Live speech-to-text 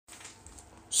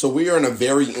So we are in a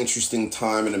very interesting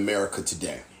time in America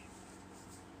today.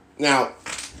 Now,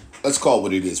 let's call it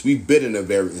what it is. We've been in a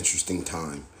very interesting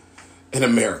time in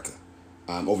America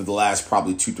over the last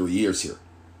probably 2-3 years here,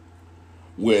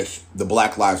 with the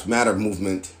Black Lives Matter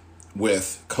movement,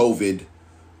 with COVID,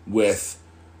 with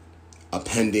a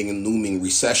pending and looming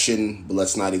recession, but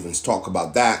let's not even talk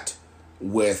about that,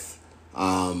 with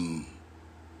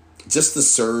just the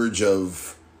surge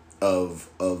of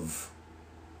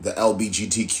the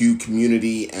LGBTQ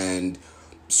community and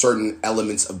certain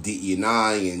elements of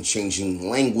DE&I and changing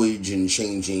language and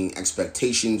changing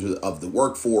expectations of the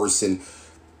workforce. And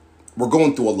we're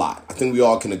going through a lot. I think we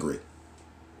all can agree.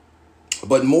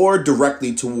 But more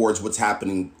directly towards what's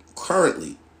happening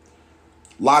currently,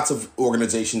 lots of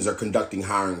organizations are conducting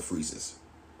hiring freezes.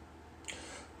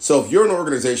 So if you're an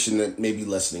organization that may be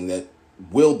listening that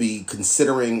will be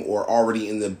considering or already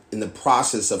in the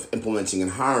process of implementing a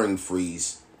hiring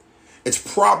freeze, it's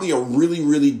probably a really,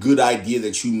 really good idea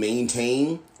that you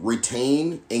maintain,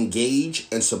 retain, engage,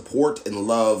 and support and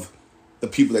love the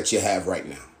people that you have right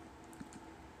now.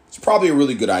 It's probably a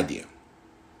really good idea.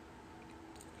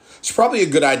 It's probably a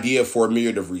good idea for a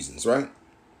myriad of reasons, right?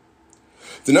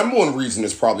 The number one reason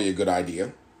it's probably a good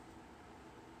idea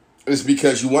is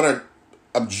because you want to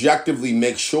objectively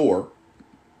make sure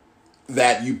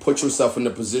that you put yourself in a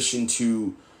position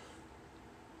to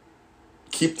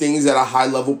keep things at a high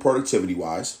level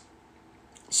productivity-wise,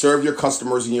 serve your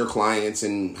customers and your clients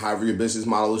and however your business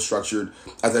model is structured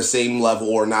at the same level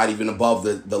or not even above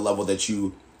the level that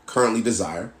you currently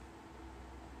desire.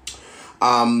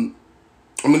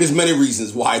 There's many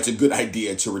reasons why it's a good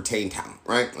idea to retain talent,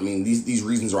 right? These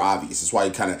reasons are obvious. That's why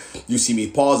you see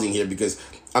me pausing here, because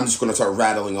I'm just going to start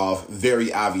rattling off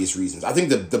very obvious reasons. I think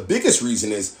the biggest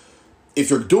reason is if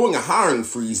you're doing a hiring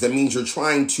freeze, that means you're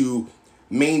trying to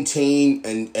maintain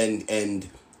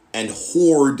and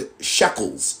hoard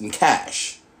shekels and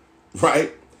cash,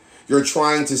 right? You're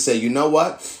trying to say, you know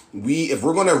what? If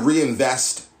we're going to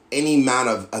reinvest any amount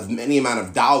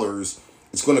of dollars,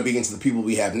 it's going to be into the people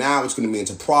we have now. It's going to be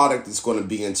into product. It's going to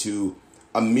be into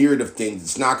a myriad of things.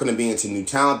 It's not going to be into new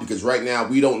talent, because right now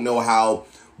we don't know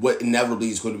what inevitably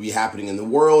is going to be happening in the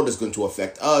world is going to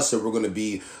affect us. So we're going to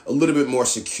be a little bit more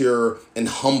secure and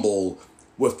humble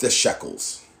with the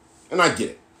shekels. And I get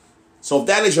it. So if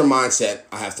that is your mindset,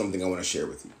 I have something I want to share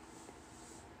with you.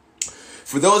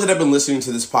 For those that have been listening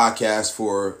to this podcast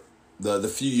for the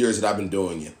few years that I've been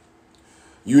doing it,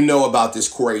 you know about this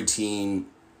Core 18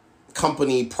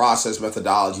 company process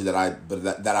methodology that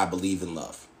I believe and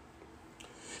love.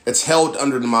 It's held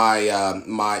under my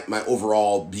my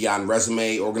overall Beyond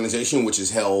Resume organization, which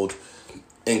is held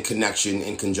in conjunction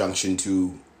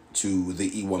to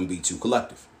the E1B2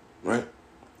 collective, right?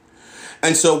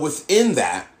 And so within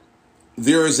that,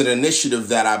 there is an initiative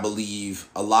that I believe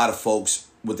a lot of folks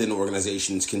within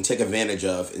organizations can take advantage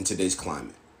of in today's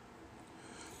climate.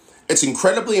 It's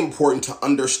incredibly important to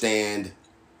understand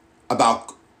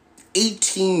about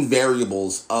 18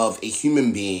 variables of a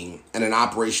human being at an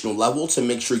operational level to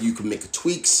make sure you can make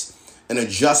tweaks and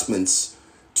adjustments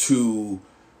to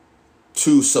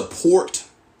support,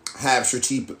 have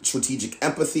strategic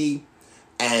empathy,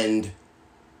 and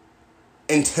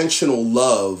intentional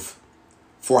love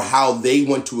for how they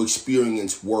want to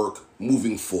experience work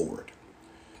moving forward.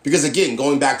 Because again,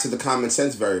 going back to the common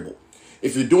sense variable,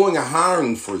 if you're doing a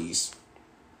hiring freeze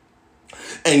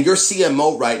and your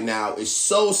CMO right now is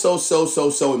so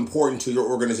important to your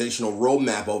organizational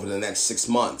roadmap over the next 6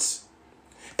 months,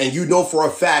 and you know for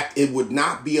a fact it would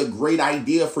not be a great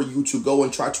idea for you to go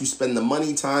and try to spend the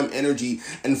money, time, energy,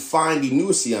 and find a new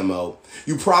CMO,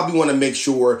 you probably want to make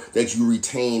sure that you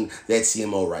retain that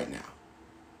CMO right now.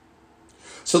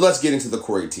 So let's get into the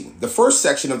Core 18. The first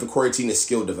section of the Core 18 is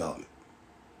skill development.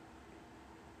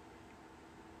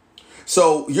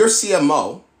 So your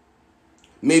CMO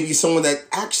may be someone that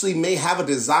actually may have a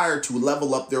desire to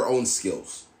level up their own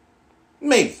skills.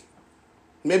 Maybe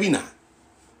not.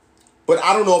 But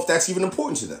I don't know if that's even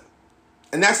important to them.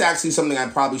 And that's actually something I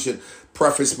probably should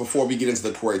preface before we get into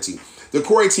the Core 18. The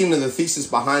Core 18 and the thesis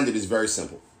behind it is very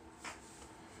simple.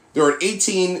 There are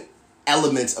 18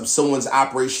 elements of someone's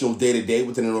operational day-to-day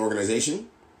within an organization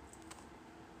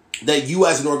that you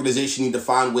as an organization need to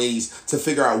find ways to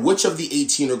figure out which of the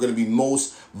 18 are going to be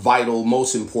most vital,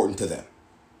 most important to them.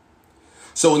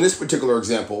 So in this particular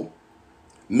example,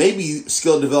 maybe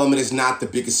skill development is not the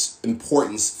biggest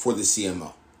importance for the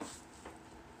CMO,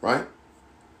 right?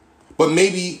 But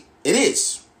maybe it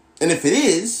is. And if it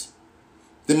is,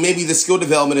 then maybe the skill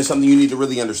development is something you need to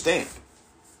really understand,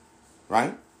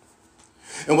 right?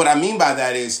 And what I mean by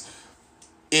that is,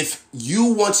 if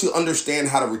you want to understand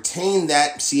how to retain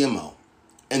that CMO,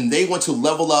 and they want to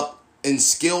level up in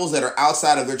skills that are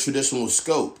outside of their traditional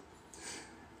scope,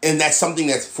 and that's something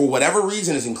that, for whatever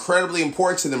reason, is incredibly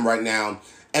important to them right now.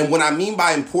 And what I mean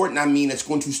by important, I mean it's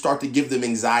going to start to give them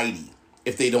anxiety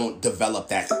if they don't develop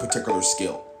that particular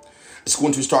skill. It's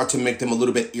going to start to make them a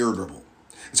little bit irritable.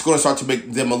 It's going to start to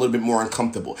make them a little bit more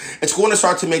uncomfortable. It's going to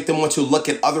start to make them want to look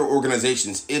at other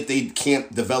organizations if they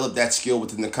can't develop that skill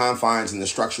within the confines and the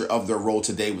structure of their role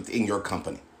today within your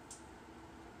company.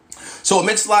 So it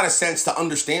makes a lot of sense to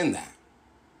understand that.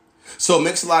 So it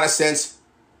makes a lot of sense,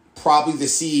 probably the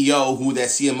CEO, who that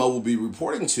CMO will be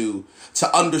reporting to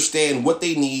understand what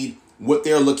they need, what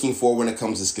they're looking for when it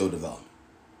comes to skill development.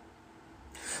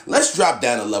 Let's drop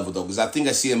down a level, though, because I think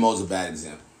a CMO is a bad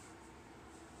example.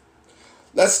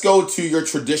 Let's go to your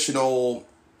traditional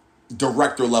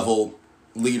director level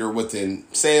leader within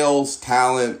sales,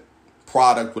 talent,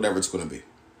 product, whatever it's going to be.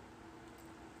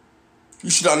 You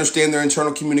should understand their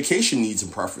internal communication needs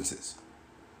and preferences.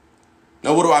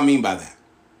 Now, what do I mean by that?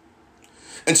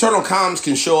 Internal comms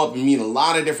can show up and mean a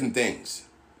lot of different things.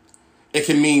 It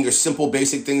can mean your simple,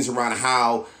 basic things around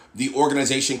how the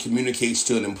organization communicates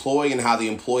to an employee and how the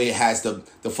employee has the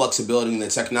flexibility and the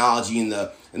technology and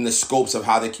the scopes of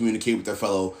how they communicate with their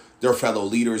fellow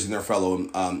leaders and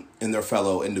their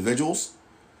fellow individuals.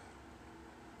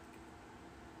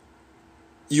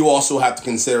 You also have to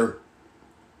consider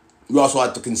from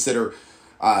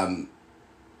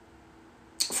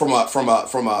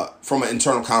an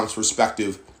internal comms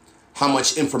perspective, how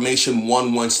much information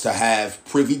one wants to have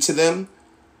privy to them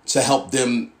to help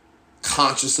them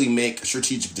consciously make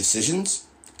strategic decisions,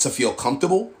 to feel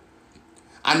comfortable.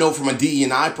 I know from a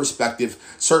DE&I perspective,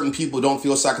 certain people don't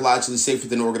feel psychologically safe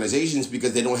within organizations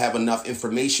because they don't have enough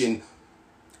information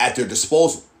at their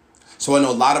disposal. So I know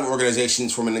a lot of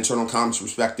organizations from an internal comms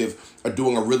perspective are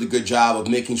doing a really good job of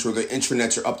making sure their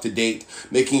intranets are up to date,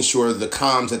 making sure the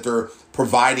comms that they're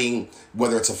providing,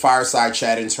 whether it's a fireside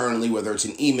chat internally, whether it's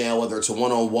an email, whether it's a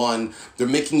one-on-one, they're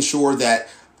making sure that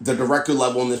the director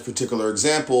level in this particular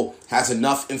example has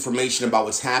enough information about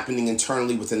what's happening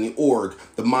internally within the org,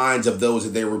 the minds of those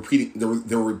that they're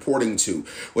reporting to,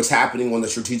 what's happening on the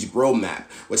strategic roadmap,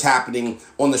 what's happening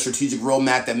on the strategic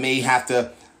roadmap that may have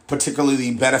to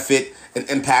particularly benefit and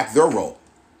impact their role,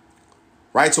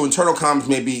 right? So internal comms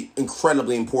may be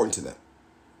incredibly important to them.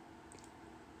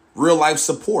 Real life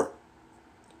support,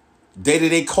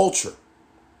 day-to-day culture,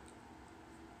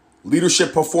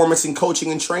 leadership performance and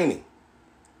coaching and training,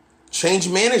 change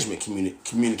management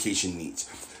communication needs.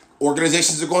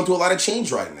 Organizations are going through a lot of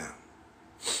change right now.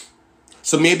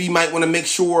 So maybe you might want to make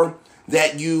sure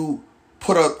that you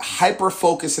put a hyper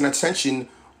focus and attention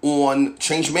on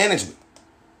change management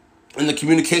and the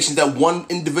communications that one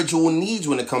individual needs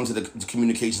when it comes to the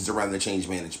communications around the change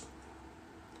management.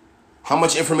 How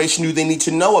much information do they need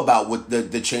to know about what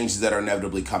the changes that are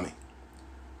inevitably coming?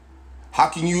 How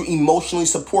can you emotionally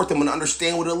support them and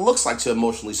understand what it looks like to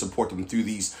emotionally support them through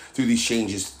these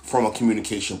changes from a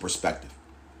communication perspective?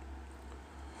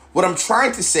 What I'm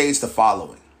trying to say is the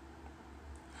following.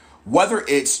 Whether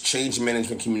it's change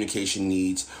management communication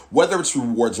needs, whether it's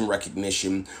rewards and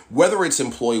recognition, whether it's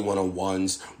employee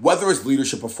one-on-ones, whether it's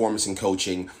leadership performance and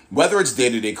coaching, whether it's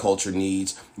day-to-day culture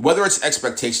needs, whether it's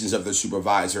expectations of the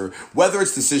supervisor, whether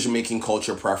it's decision-making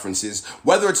culture preferences,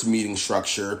 whether it's meeting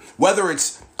structure, whether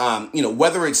it's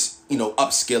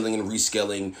upskilling and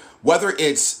reskilling, whether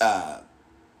it's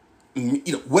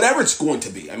whatever it's going to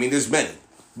be. I mean, there's many.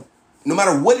 No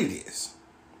matter what it is.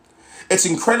 It's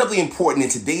incredibly important in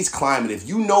today's climate. If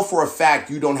you know for a fact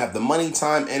you don't have the money,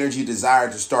 time, energy,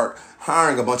 desire to start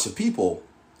hiring a bunch of people,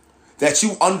 that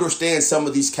you understand some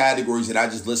of these categories that I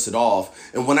just listed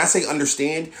off. And when I say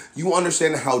understand, you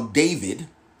understand how David,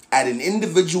 at an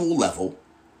individual level,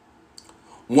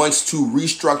 wants to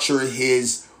restructure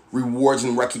his rewards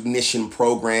and recognition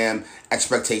program,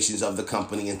 expectations of the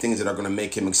company, and things that are going to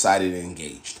make him excited and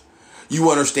engaged. You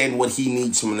understand what he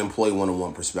needs from an employee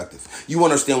one-on-one perspective. You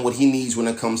understand what he needs when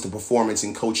it comes to performance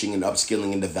and coaching and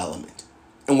upskilling and development.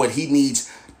 And what he needs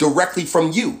directly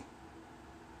from you.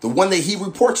 The one that he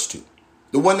reports to.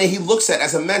 The one that he looks at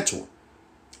as a mentor,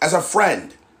 as a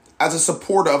friend, as a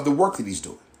supporter of the work that he's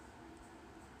doing.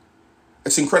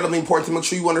 It's incredibly important to make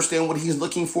sure you understand what he's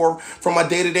looking for from a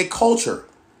day-to-day culture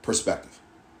perspective.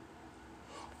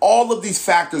 All of these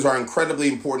factors are incredibly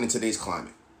important in today's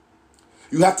climate.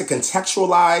 You have to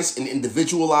contextualize and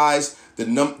individualize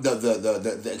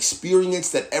the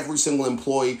experience that every single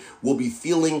employee will be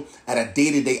feeling at a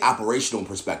day-to-day operational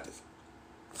perspective.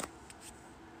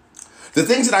 The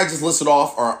things that I just listed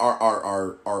off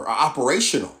are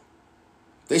operational.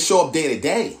 They show up day to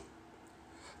day.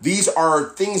 These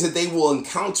are things that they will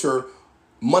encounter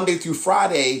Monday through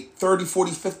Friday, 30,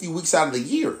 40, 50 weeks out of the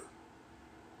year.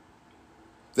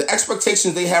 The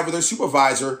expectations they have with their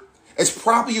supervisor, it's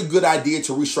probably a good idea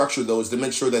to restructure those to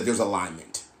make sure that there's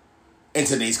alignment in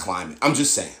today's climate. I'm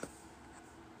just saying.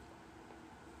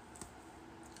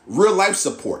 Real life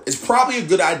support. It's probably a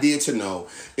good idea to know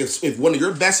if one of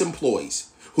your best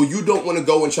employees, who you don't want to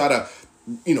go and try to,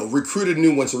 recruit a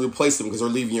new one to replace them because they're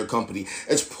leaving your company,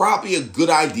 it's probably a good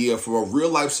idea from a real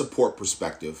life support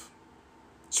perspective.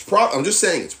 I'm just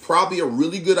saying, it's probably a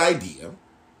really good idea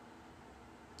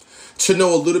to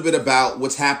know a little bit about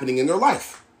what's happening in their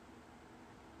life.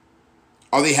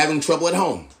 Are they having trouble at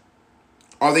home?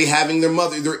 Are they having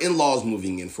their in-laws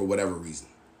moving in for whatever reason?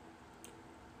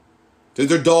 Did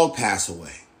their dog pass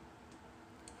away?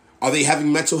 Are they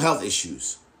having mental health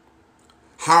issues?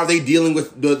 How are they dealing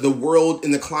with the world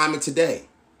and the climate today?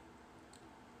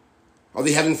 Are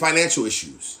they having financial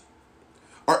issues?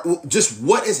 Just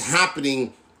what is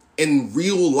happening in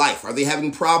real life? Are they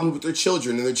having problems with their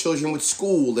children and their children with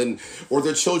school or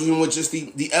their children with just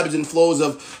the ebbs and flows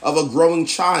of a growing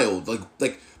child?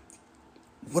 Like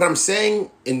what I'm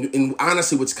saying, and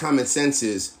honestly what's common sense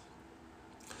is,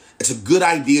 it's a good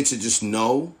idea to just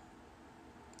know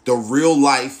the real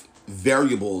life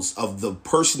variables of the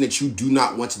person that you do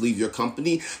not want to leave your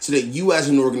company so that you as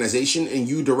an organization and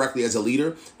you directly as a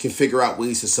leader can figure out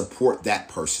ways to support that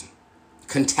person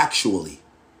contextually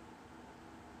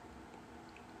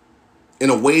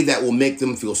in a way that will make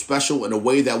them feel special, in a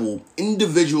way that will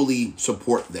individually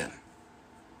support them.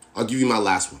 I'll give you my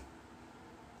last one.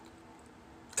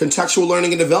 Contextual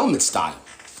learning and development style.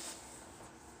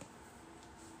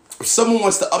 If someone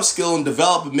wants to upskill and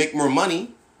develop and make more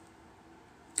money,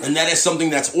 and that is something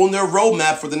that's on their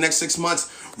roadmap for the next 6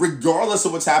 months, regardless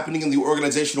of what's happening in the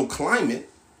organizational climate,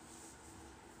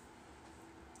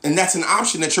 and that's an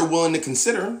option that you're willing to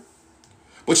consider,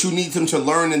 but you need them to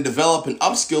learn and develop and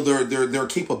upskill their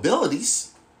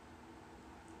capabilities,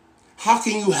 how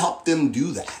can you help them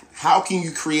do that? How can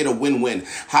you create a win-win?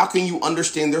 How can you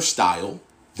understand their style,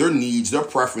 their needs, their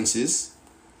preferences,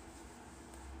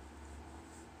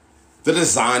 the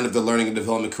design of the learning and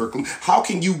development curriculum? How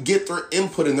can you get their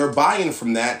input and their buy-in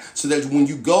from that so that when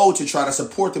you go to try to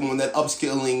support them on that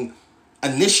upskilling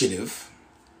initiative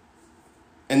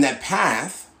and that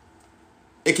path,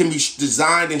 it can be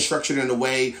designed and structured in a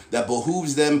way that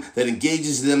behooves them, that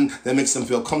engages them, that makes them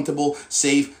feel comfortable,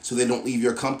 safe, so they don't leave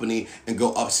your company and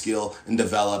go upskill and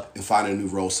develop and find a new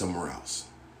role somewhere else.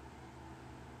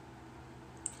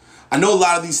 I know a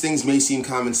lot of these things may seem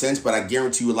common sense, but I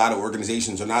guarantee you a lot of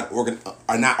organizations are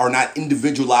not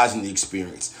individualizing the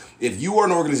experience. If you are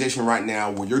an organization right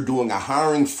now where you're doing a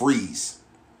hiring freeze,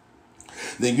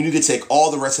 then you need to take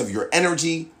all the rest of your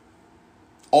energy,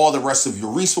 all the rest of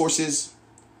your resources,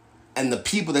 and the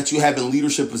people that you have in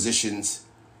leadership positions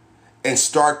and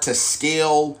start to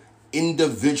scale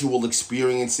individual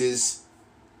experiences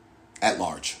at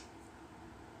large.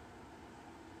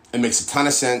 It makes a ton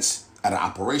of sense at an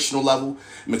operational level.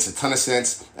 It makes a ton of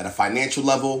sense at a financial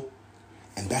level.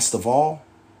 And best of all,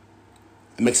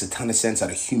 it makes a ton of sense at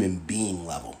a human being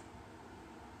level.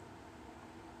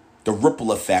 The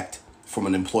ripple effect from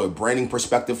an employer branding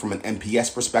perspective, from an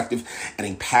NPS perspective, and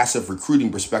a passive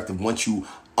recruiting perspective, once you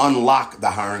unlock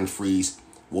the hiring freeze,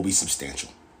 will be substantial.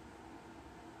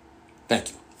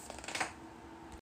 Thank you.